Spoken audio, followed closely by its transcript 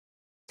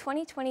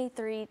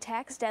2023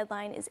 tax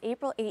deadline is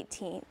April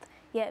 18th,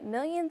 yet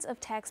millions of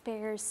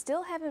taxpayers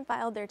still haven't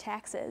filed their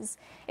taxes.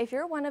 If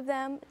you're one of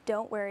them,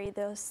 don't worry,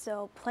 there's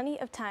still plenty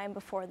of time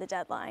before the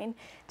deadline.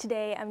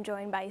 Today, I'm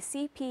joined by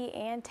CP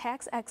and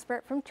tax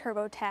expert from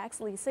TurboTax,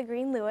 Lisa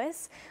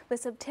Green-Lewis,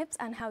 with some tips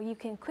on how you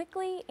can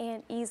quickly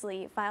and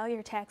easily file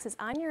your taxes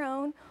on your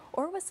own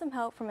or with some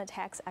help from a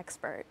tax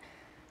expert.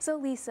 So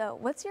Lisa,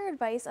 what's your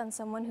advice on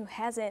someone who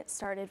hasn't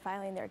started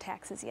filing their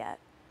taxes yet?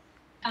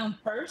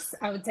 First,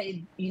 I would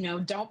say,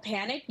 don't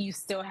panic. You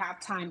still have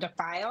time to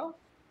file.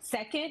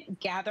 Second,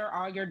 gather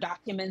all your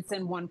documents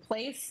in one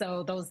place.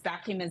 So those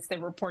documents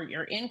that report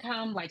your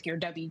income, like your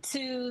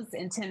W-2s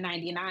and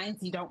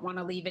 1099s, you don't want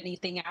to leave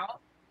anything out.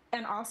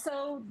 And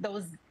also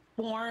those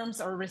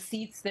forms or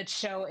receipts that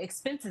show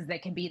expenses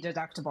that can be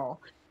deductible.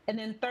 And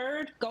then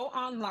third, go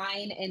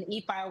online and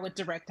e-file with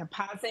direct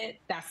deposit.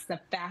 That's the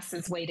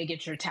fastest way to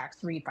get your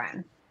tax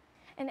refund.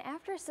 And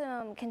after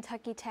some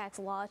Kentucky tax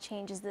law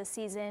changes this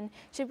season,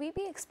 should we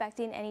be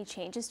expecting any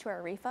changes to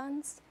our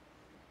refunds?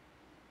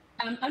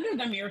 Under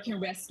the American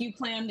Rescue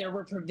Plan, there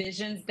were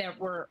provisions that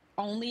were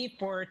only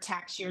for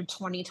tax year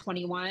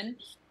 2021.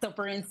 So,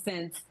 for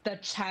instance, the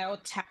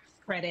child tax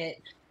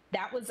credit,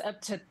 that was up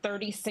to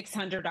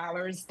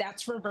 $3,600.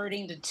 That's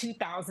reverting to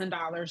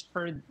 $2,000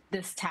 for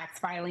this tax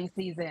filing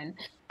season.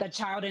 The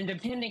child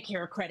independent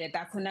care credit,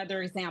 that's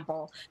another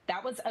example.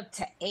 That was up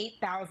to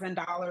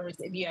 $8,000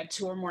 if you had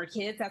two or more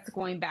kids. That's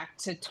going back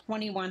to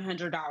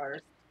 $2,100.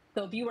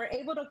 So if you were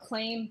able to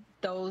claim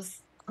those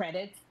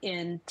credits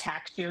in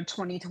tax year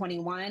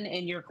 2021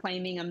 and you're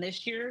claiming them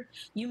this year,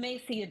 you may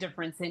see a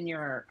difference in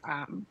your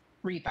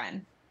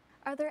refund.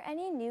 Are there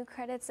any new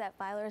credits that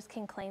filers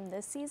can claim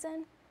this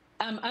season?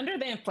 Under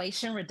the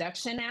Inflation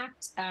Reduction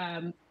Act,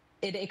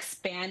 it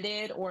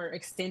expanded or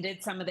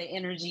extended some of the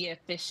energy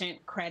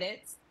efficient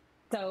credits.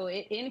 So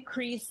it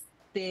increased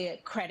the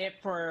credit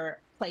for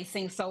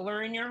placing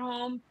solar in your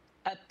home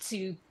up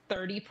to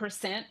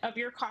 30% of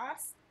your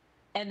cost.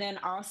 And then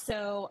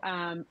also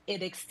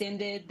it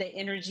extended the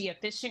energy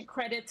efficient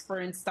credits for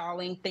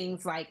installing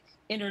things like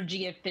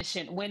energy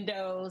efficient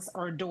windows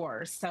or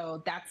doors.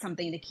 So that's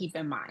something to keep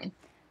in mind.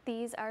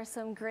 These are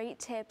some great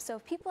tips. So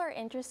if people are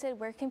interested,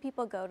 where can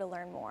people go to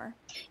learn more?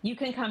 You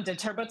can come to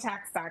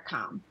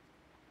turbotax.com.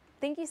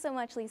 Thank you so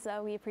much, Lisa.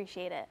 We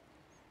appreciate it.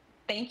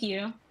 Thank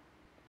you.